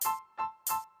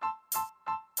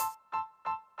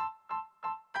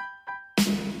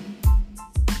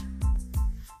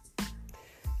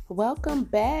Welcome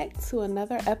back to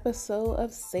another episode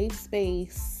of Safe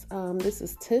Space. This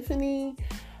is Tiffany.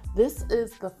 This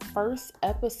is the first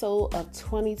episode of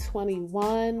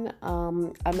 2021.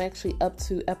 I'm actually up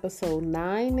to episode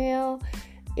 9 now,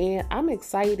 and I'm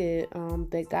excited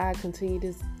that God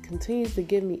continues to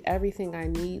give me everything I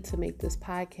need to make this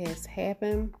podcast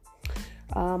happen.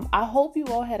 I hope you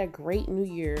all had a great new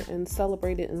year and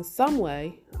celebrated in some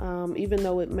way, even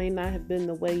though it may not have been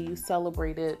the way you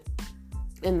celebrated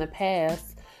in the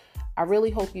past. I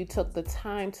really hope you took the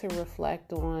time to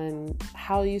reflect on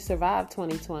how you survived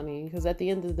 2020, because at the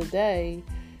end of the day,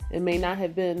 it may not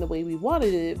have been the way we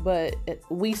wanted it, but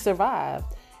we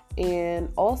survived.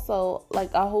 And also,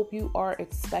 I hope you are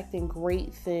expecting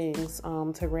great things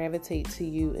to gravitate to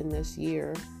you in this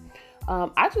year.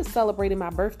 I just celebrated my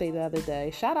birthday the other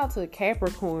day. Shout out to the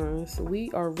Capricorns. We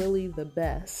are really the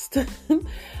best.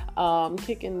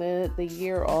 Kicking the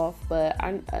year off, but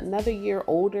I'm another year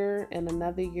older and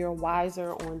another year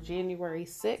wiser on January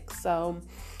 6th. So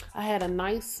I had a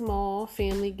nice small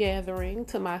family gathering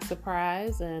to my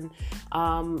surprise, and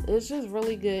it's just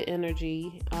really good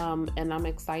energy. And I'm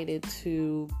excited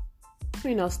to,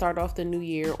 start off the new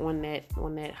year on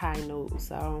that high note.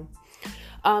 So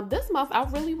this month, I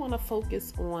really want to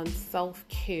focus on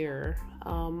self-care.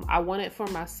 I want it for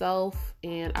myself,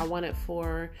 and I want it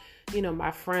for,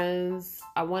 my friends.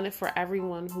 I want it for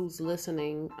everyone who's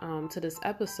listening to this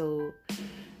episode.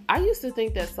 I used to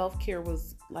think that self-care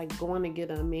was like going to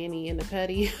get a mani and a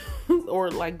pedi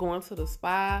or like going to the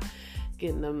spa,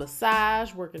 getting a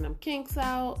massage, working them kinks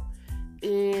out.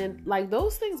 And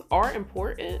those things are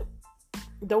important.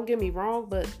 Don't get me wrong,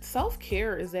 but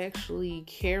self-care is actually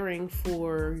caring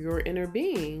for your inner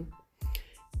being.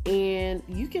 And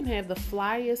you can have the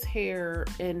flyest hair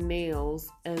and nails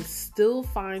and still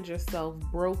find yourself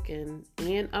broken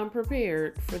and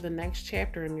unprepared for the next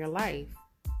chapter in your life.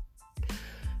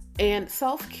 And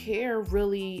self-care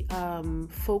really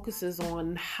focuses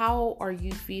on how are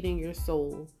you feeding your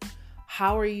soul?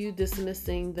 How are you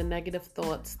dismissing the negative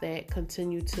thoughts that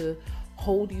continue to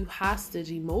hold you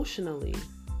hostage emotionally?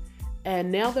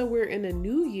 And now that we're in a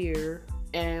new year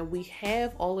and we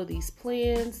have all of these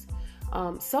plans,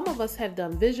 some of us have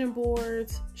done vision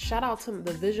boards. Shout out to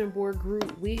the vision board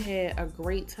group. We had a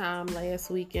great time last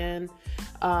weekend.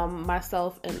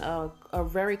 Myself and a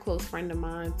very close friend of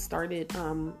mine started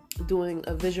doing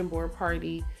a vision board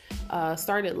party.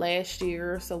 Started last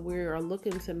year, so we are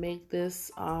looking to make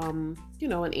this an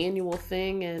annual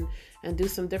thing and do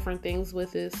some different things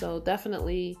with it. So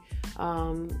definitely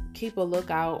keep a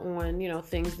lookout on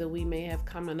things that we may have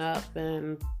coming up,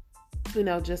 and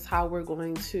just how we're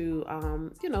going to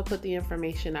put the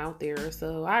information out there.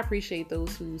 So I appreciate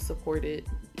those who supported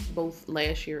both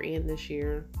last year and this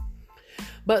year.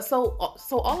 But so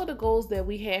all of the goals that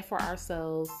we have for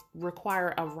ourselves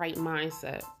require a right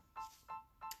mindset.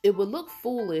 It would look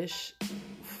foolish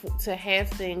to have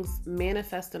things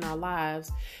manifest in our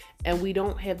lives and we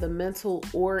don't have the mental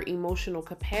or emotional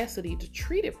capacity to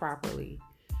treat it properly.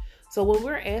 So when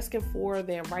we're asking for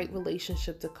that right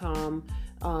relationship to come,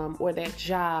 or that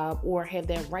job, or have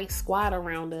that right squad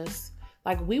around us,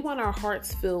 we want our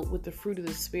hearts filled with the fruit of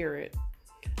the Spirit.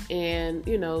 And,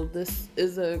 this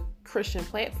is a Christian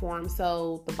platform,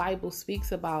 so the Bible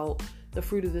speaks about the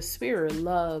fruit of the Spirit: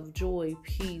 love, joy,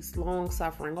 peace, long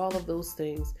suffering, all of those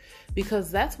things,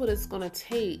 because that's what it's going to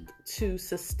take to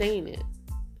sustain it.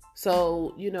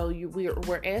 So,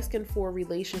 we're asking for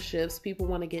relationships. People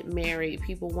want to get married.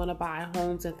 People want to buy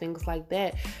homes and things like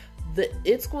that.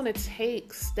 It's going to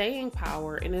take staying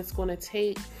power, and it's going to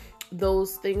take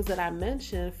those things that I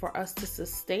mentioned for us to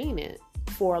sustain it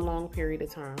for a long period of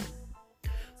time.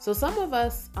 So some of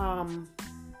us,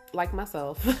 like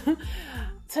myself,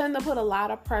 tend to put a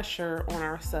lot of pressure on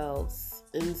ourselves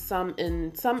in some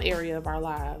area of our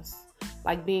lives,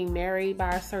 like being married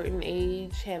by a certain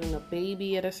age, having a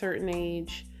baby at a certain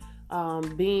age,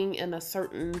 being in a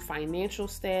certain financial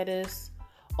status.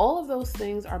 All of those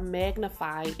things are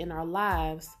magnified in our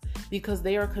lives because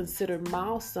they are considered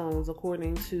milestones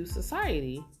according to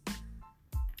society.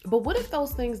 But what if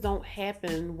those things don't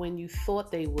happen when you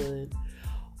thought they would?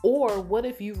 Or what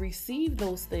if you received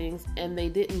those things and they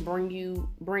didn't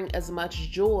bring as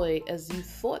much joy as you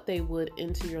thought they would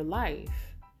into your life?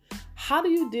 How do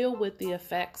you deal with the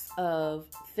effects of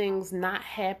things not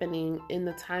happening in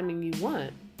the timing you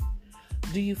want?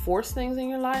 Do you force things in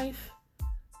your life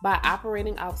by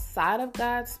operating outside of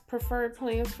God's preferred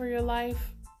plans for your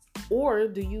life? Or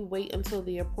do you wait until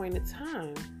the appointed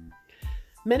time?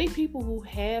 Many people who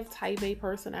have type A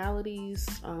personalities,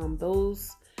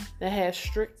 those that have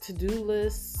strict to-do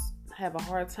lists, have a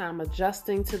hard time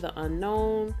adjusting to the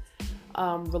unknown.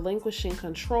 relinquishing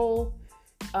control.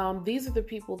 These are the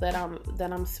people that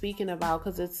I'm speaking about,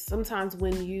 because it's sometimes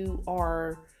when you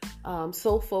are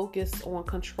so focused on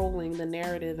controlling the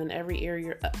narrative in every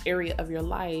area of your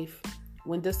life,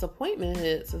 when disappointment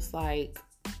hits, it's like,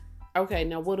 okay,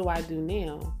 now what do I do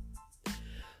now?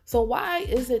 So why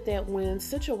is it that when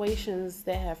situations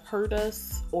that have hurt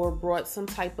us or brought some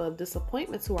type of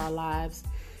disappointment to our lives,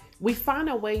 we find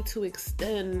a way to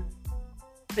extend,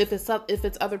 if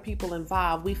it's other people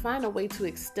involved, we find a way to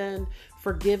extend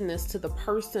forgiveness to the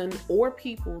person or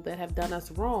people that have done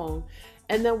us wrong,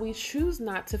 and then we choose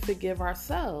not to forgive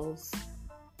ourselves?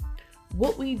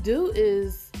 What we do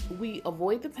is we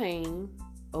avoid the pain,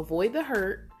 avoid the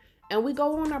hurt, and we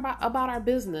go on about our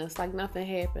business like nothing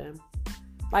happened.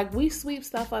 Like, we sweep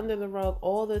stuff under the rug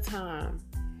all the time.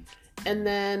 And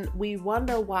then we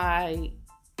wonder why,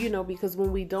 because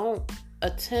when we don't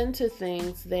attend to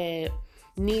things that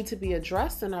need to be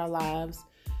addressed in our lives,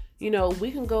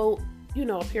 we can go,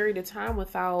 a period of time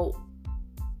without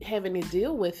having to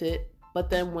deal with it. But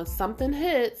then when something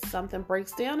hits, something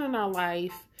breaks down in our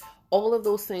life, all of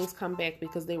those things come back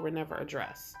because they were never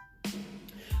addressed.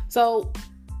 So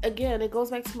again, it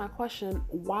goes back to my question: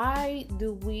 why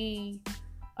do we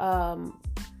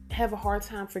have a hard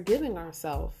time forgiving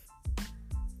ourselves?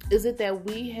 Is it that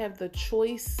we have the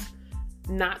choice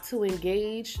not to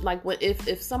engage? Like,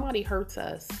 if somebody hurts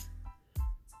us,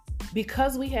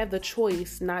 because we have the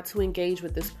choice not to engage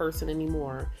with this person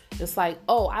anymore, it's like,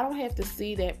 oh, I don't have to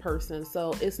see that person,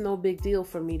 so it's no big deal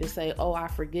for me to say, oh, I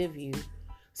forgive you.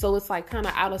 So it's like kind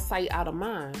of out of sight, out of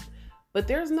mind. But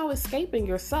there's no escaping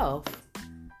yourself.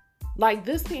 Like,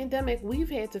 this pandemic, we've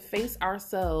had to face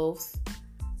ourselves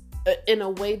in a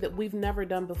way that we've never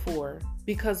done before,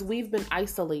 because we've been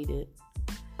isolated.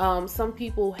 Some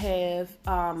people have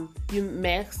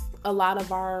masked a lot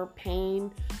of our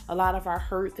pain, a lot of our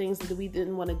hurt, things that we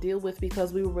didn't want to deal with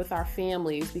because we were with our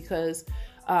families, because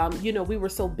we were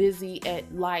so busy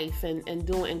at life and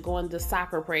going to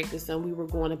soccer practice, and we were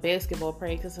going to basketball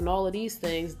practice and all of these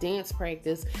things, dance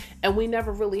practice, and we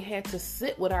never really had to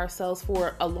sit with ourselves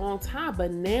for a long time. But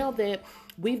now that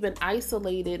we've been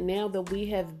isolated, now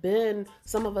that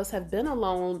some of us have been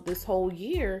alone this whole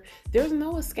year, there's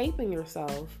no escaping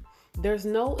yourself. There's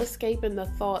no escaping the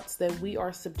thoughts that we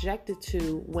are subjected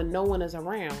to when no one is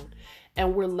around,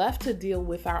 and we're left to deal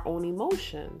with our own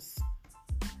emotions.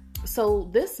 So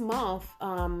this month,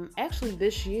 actually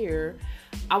this year,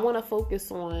 I want to focus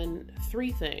on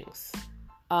 3 things.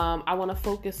 I want to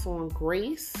focus on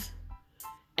grace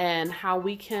and how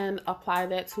we can apply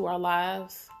that to our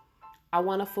lives. I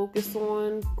want to focus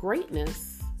on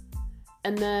greatness.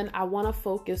 And then I want to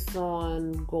focus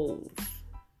on goals.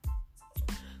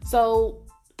 So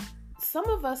some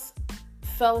of us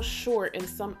fell short in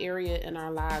some area in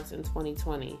our lives in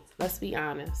 2020. Let's be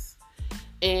honest.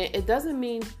 And it doesn't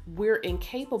mean we're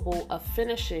incapable of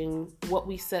finishing what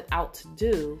we set out to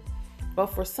do. But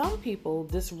for some people,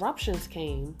 disruptions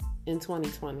came in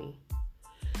 2020.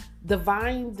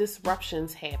 Divine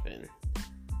disruptions happened.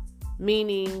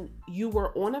 Meaning you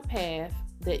were on a path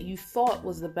that you thought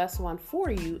was the best one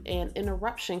for you, and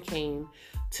interruption came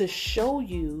to show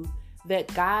you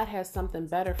that God has something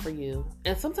better for you.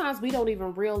 And sometimes we don't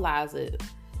even realize it.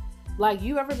 Like,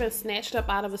 you ever been snatched up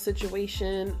out of a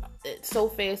situation so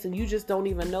fast and you just don't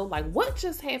even know, like, what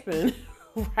just happened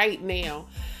right now?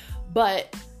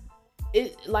 But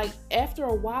it, like, after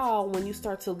a while, when you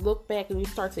start to look back and you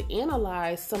start to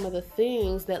analyze some of the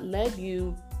things that led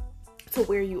you to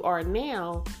where you are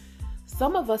now,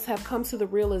 some of us have come to the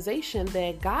realization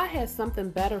that God has something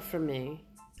better for me.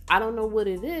 I don't know what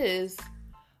it is,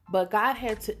 but God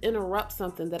had to interrupt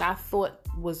something that I thought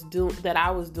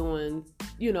I was doing,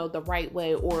 the right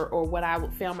way, or what I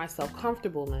found myself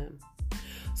comfortable in.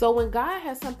 So when God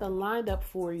has something lined up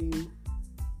for you,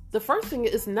 the first thing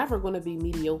is never going to be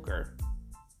mediocre.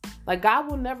 Like, God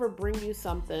will never bring you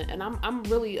something, and I'm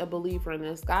really a believer in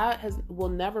this. God will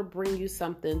never bring you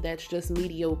something that's just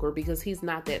mediocre, because He's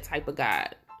not that type of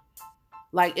God.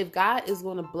 Like, if God is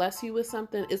going to bless you with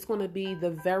something, it's going to be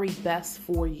the very best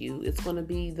for you. It's going to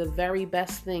be the very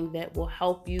best thing that will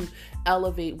help you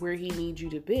elevate where He needs you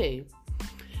to be.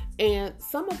 And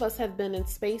some of us have been in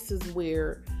spaces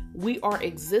where we are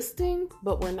existing,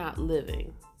 but we're not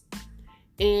living.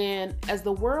 And as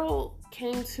the world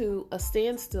came to a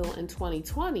standstill in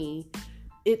 2020,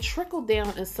 it trickled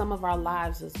down in some of our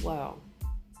lives as well.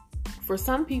 For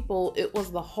some people, it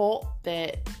was the halt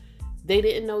that they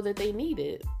didn't know that they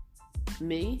needed.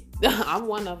 Me, I'm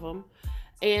one of them.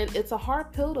 And it's a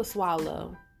hard pill to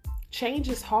swallow. Change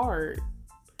is hard.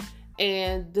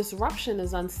 And disruption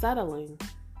is unsettling.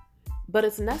 But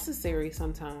it's necessary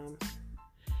sometimes.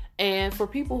 And for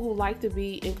people who like to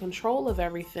be in control of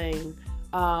everything,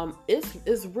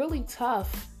 it's really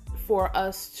tough for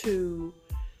us to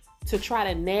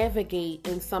try to navigate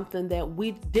in something that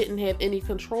we didn't have any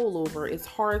control over. It's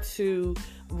hard to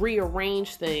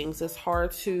rearrange things. It's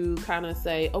hard to kind of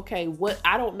say, okay,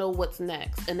 I don't know what's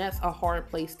next. And that's a hard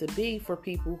place to be for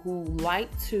people who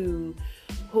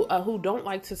don't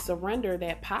like to surrender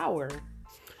that power.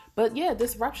 But yeah,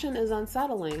 disruption is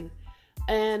unsettling.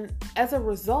 And as a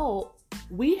result,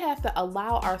 we have to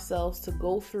allow ourselves to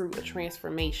go through a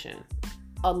transformation,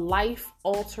 a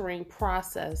life-altering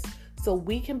process, so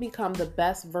we can become the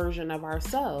best version of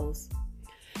ourselves.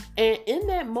 And in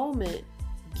that moment,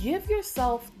 give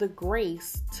yourself the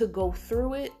grace to go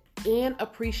through it and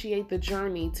appreciate the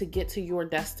journey to get to your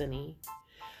destiny.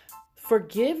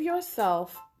 Forgive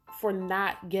yourself for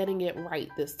not getting it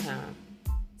right this time.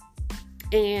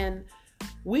 And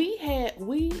we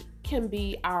can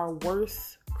be our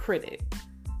worst critic.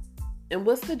 And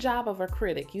what's the job of a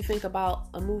critic? You think about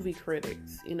a movie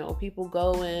critics. People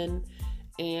go in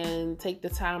and take the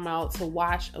time out to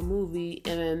watch a movie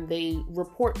and they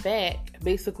report back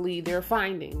basically their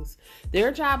findings.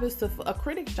 A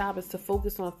critic's job is to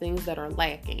focus on things that are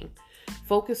lacking,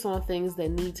 focus on things that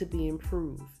need to be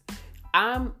improved.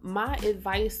 My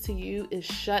advice to you is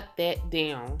shut that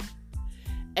down.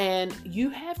 And you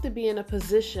have to be in a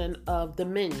position of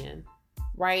dominion,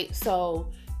 right?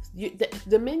 So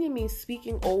dominion means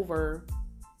speaking over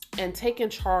and taking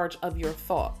charge of your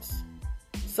thoughts.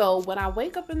 So when I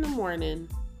wake up in the morning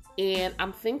and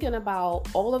I'm thinking about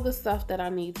all of the stuff that I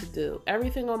need to do,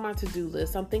 everything on my to-do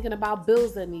list, I'm thinking about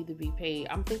bills that need to be paid.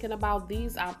 I'm thinking about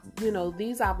these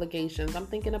obligations. I'm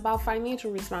thinking about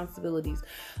financial responsibilities.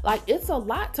 Like, it's a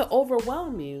lot to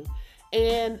overwhelm you.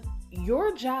 And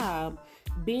your job,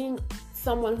 being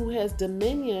someone who has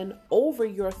dominion over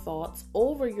your thoughts,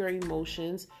 over your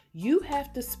emotions, you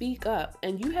have to speak up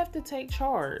and you have to take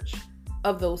charge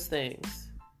of those things.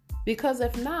 Because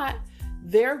if not,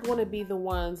 they're going to be the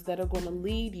ones that are going to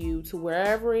lead you to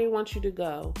wherever they want you to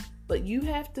go. But you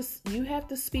have to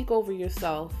speak over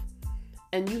yourself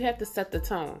and you have to set the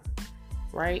tone,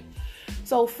 right?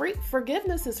 So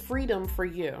forgiveness is freedom for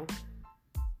you.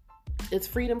 It's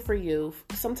freedom for you.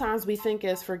 Sometimes we think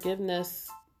as forgiveness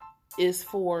is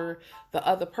for the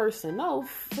other person. No,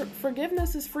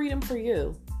 forgiveness is freedom for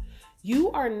you.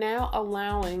 You are now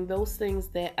allowing those things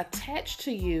that attach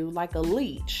to you like a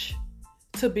leash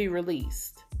to be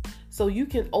released. So you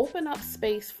can open up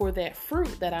space for that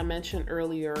fruit that I mentioned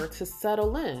earlier to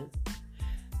settle in.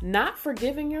 Not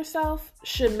forgiving yourself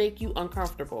should make you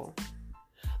uncomfortable.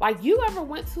 Like, you ever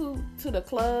went to the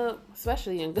club,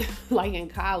 especially in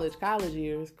college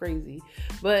years, crazy.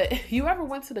 But you ever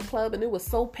went to the club and it was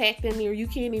so packed in there you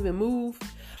can't even move?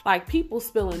 Like, people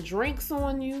spilling drinks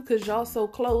on you because y'all so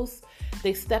close.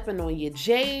 They stepping on your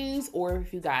J's, or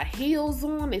if you got heels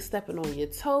on, they stepping on your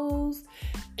toes.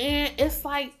 And it's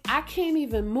like, I can't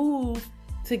even move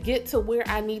to get to where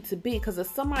I need to be because there's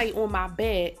somebody on my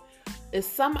back.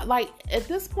 At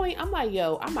this point, I'm like,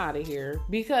 yo, I'm out of here.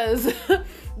 Because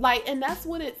and that's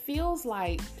what it feels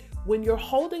like when you're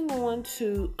holding on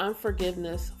to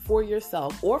unforgiveness for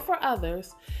yourself or for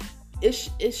others. It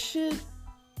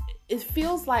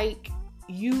feels like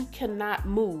you cannot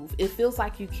move. It feels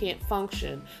like you can't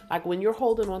function. Like when you're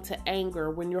holding on to anger,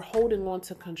 when you're holding on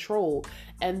to control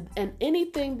and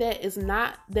anything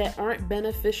that aren't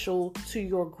beneficial to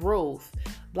your growth.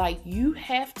 Like, you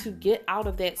have to get out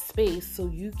of that space so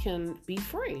you can be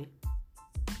free.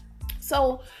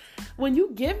 So when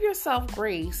you give yourself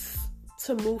grace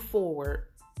to move forward,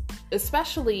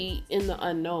 especially in the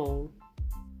unknown,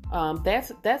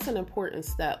 that's an important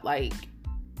step. Like,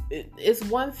 it's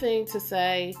one thing to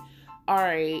say, all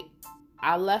right,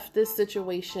 I left this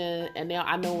situation and now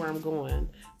I know where I'm going.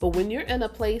 But when you're in a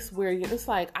place where it's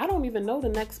like, I don't even know the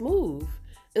next move.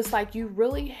 It's like you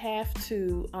really have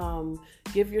to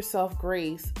give yourself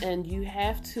grace and you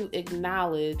have to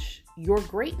acknowledge your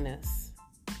greatness.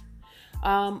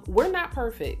 We're not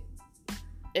perfect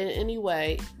in any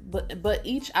way, but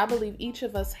I believe each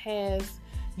of us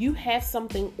you have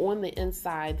something on the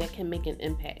inside that can make an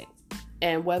impact.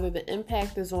 And whether the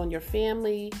impact is on your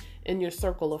family, in your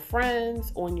circle of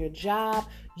friends, on your job,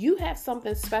 you have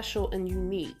something special and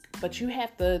unique, but you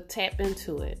have to tap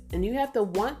into it and you have to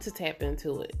want to tap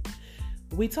into it.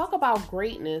 We talk about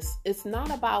greatness. It's not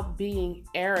about being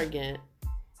arrogant,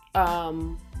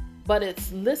 but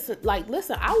it's listen,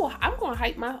 I'm going to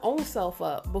hype my own self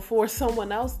up before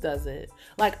someone else does it.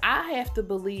 Like, I have to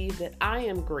believe that I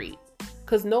am great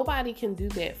because nobody can do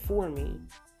that for me.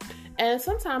 And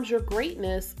sometimes your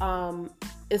greatness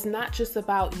it's not just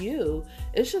about you.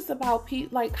 It's just about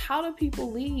like, how do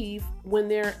people leave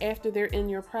after they're in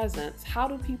your presence? How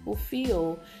do people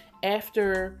feel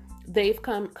after they've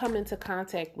come into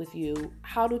contact with you?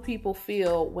 How do people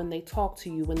feel when they talk to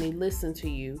you, when they listen to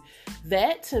you?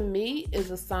 That to me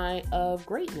is a sign of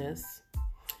greatness.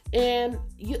 And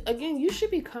you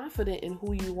should be confident in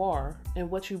who you are and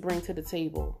what you bring to the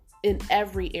table in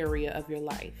every area of your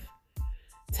life.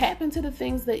 Tap into the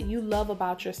things that you love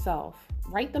about yourself.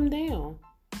 Write them down.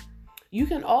 You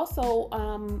can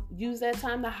also use that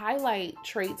time to highlight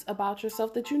traits about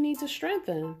yourself that you need to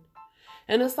strengthen.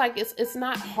 And it's like, it's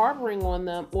not harboring on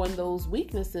those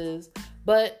weaknesses,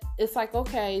 but it's like,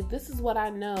 okay, this is what I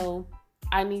know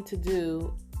I need to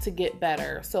do to get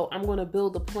better. So I'm going to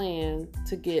build a plan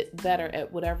to get better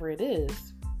at whatever it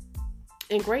is.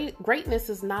 And greatness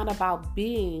is not about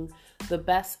being the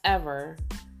best ever,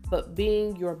 but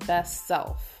being your best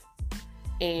self.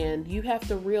 And you have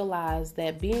to realize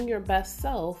that being your best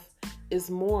self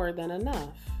is more than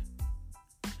enough.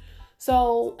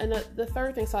 So, and the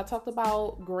third thing, so I talked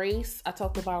about grace, I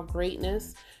talked about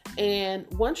greatness. And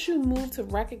once you move to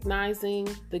recognizing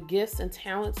the gifts and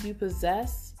talents you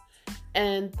possess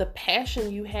and the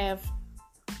passion you have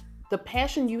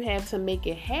to make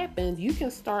it happen, you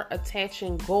can start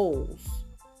attaching goals.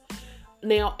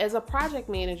 Now, as a project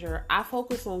manager, I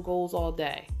focus on goals all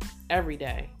day, every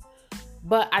day.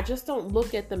 But I just don't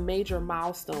look at the major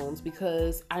milestones,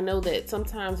 because I know that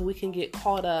sometimes we can get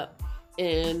caught up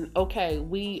in, okay,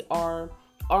 we are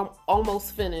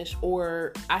almost finished,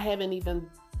 or I haven't even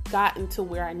gotten to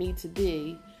where I need to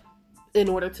be in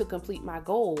order to complete my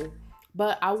goal.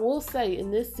 But I will say,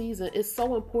 in this season, it's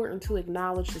so important to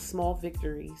acknowledge the small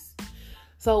victories.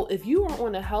 So if you are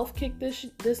on a health kick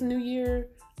this new year,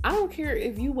 I don't care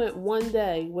if you went one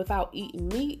day without eating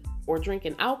meat or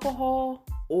drinking alcohol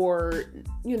or,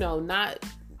 not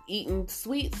eating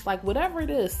sweets, like whatever it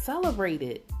is, celebrate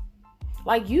it.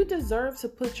 Like, you deserve to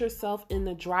put yourself in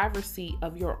the driver's seat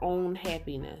of your own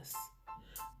happiness.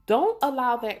 Don't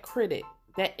allow that critic,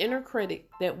 that inner critic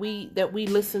that we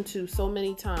listen to so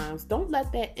many times, don't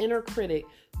let that inner critic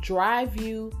drive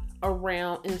you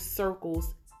around in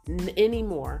circles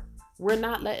anymore. We're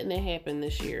not letting it happen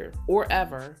this year or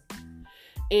ever.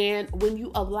 And when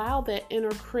you allow that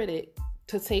inner critic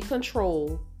to take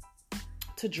control,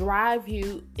 to drive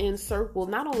you in circles,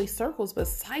 not only circles, but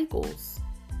cycles,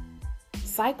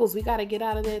 we got to get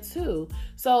out of that too.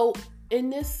 So in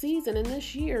this season, in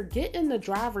this year, get in the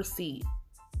driver's seat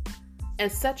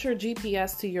and set your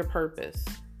GPS to your purpose.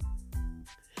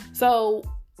 So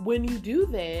when you do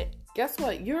that, guess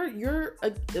what? You're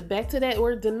back to that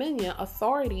word dominion,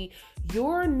 authority.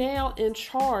 You're now in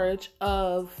charge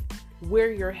of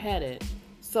where you're headed.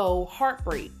 So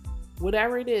heartbreak,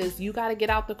 whatever it is, you got to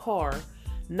get out the car,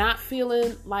 not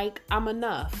feeling like I'm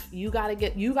enough. You got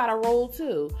to roll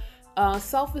too.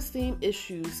 Self-esteem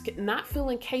issues, not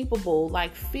feeling capable,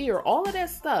 like fear, all of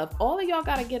that stuff, all of y'all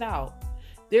got to get out.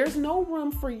 There's no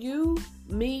room for you,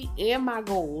 me, and my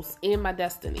goals and my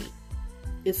destiny.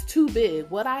 It's too big.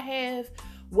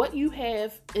 What you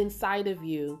have inside of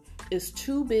you is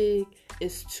too big,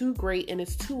 it's too great, and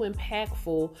it's too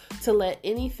impactful to let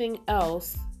anything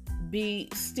else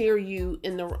steer you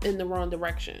in the wrong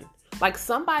direction. Like,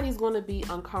 somebody's going to be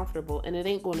uncomfortable, and it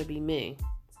ain't going to be me.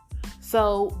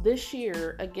 So this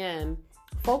year, again,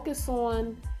 focus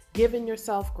on giving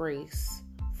yourself grace.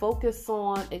 Focus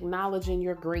on acknowledging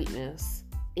your greatness,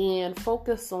 and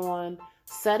focus on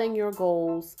setting your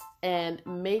goals and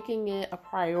making it a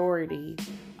priority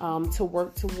to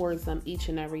work towards them each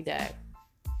and every day.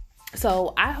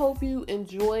 So I hope you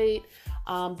enjoyed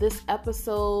this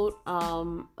episode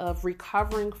of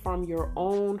recovering from your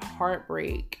own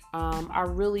heartbreak. I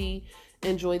really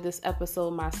enjoyed this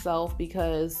episode myself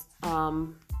because,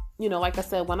 like I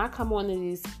said, when I come on to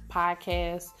these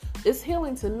podcasts, it's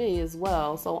healing to me as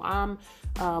well. So I'm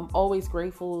always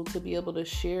grateful to be able to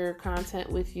share content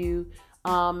with you.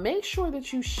 Make sure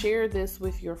that you share this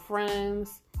with your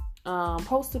friends,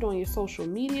 post it on your social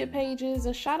media pages,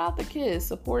 and shout out the kids.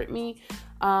 Support me,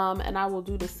 and I will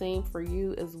do the same for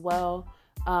you as well.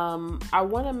 I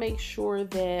want to make sure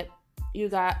that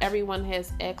everyone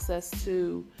has access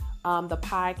to the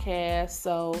podcast.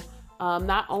 So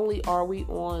not only are we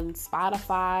on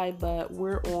Spotify, but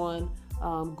we're on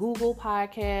Google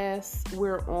Podcasts,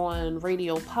 we're on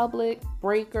Radio Public,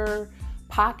 Breaker,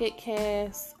 Pocket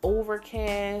Cast,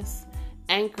 Overcast,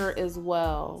 Anchor as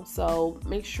well. So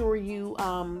make sure you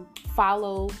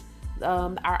follow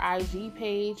our IG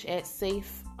page at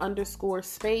safe_space.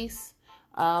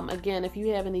 Again, if you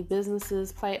have any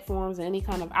businesses, platforms, any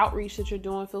kind of outreach that you're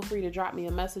doing, feel free to drop me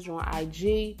a message on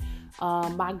IG.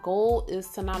 My goal is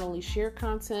to not only share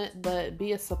content, but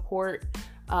be a support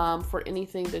for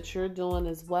anything that you're doing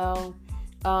as well.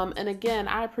 And again,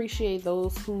 I appreciate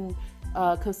those who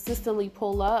consistently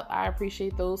pull up. I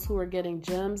appreciate those who are getting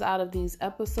gems out of these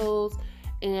episodes.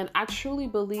 And I truly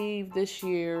believe this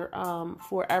year,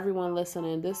 for everyone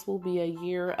listening, this will be a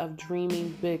year of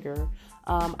dreaming bigger.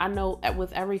 I know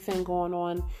with everything going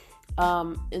on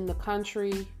in the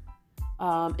country,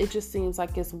 it just seems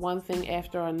like it's one thing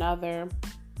after another.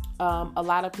 A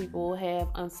lot of people have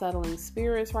unsettling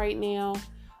spirits right now,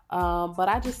 but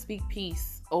I just speak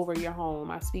peace over your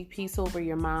home. I speak peace over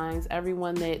your minds.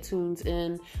 Everyone that tunes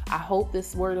in, I hope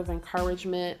this word of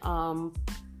encouragement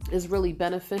is really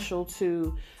beneficial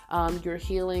to your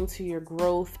healing, to your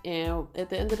growth. And at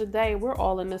the end of the day, we're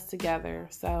all in this together.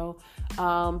 So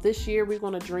this year we're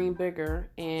going to dream bigger,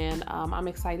 and I'm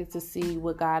excited to see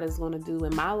what God is going to do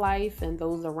in my life and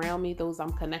those around me, those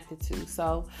I'm connected to.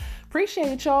 So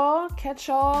appreciate y'all. Catch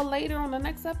y'all later on the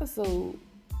next episode.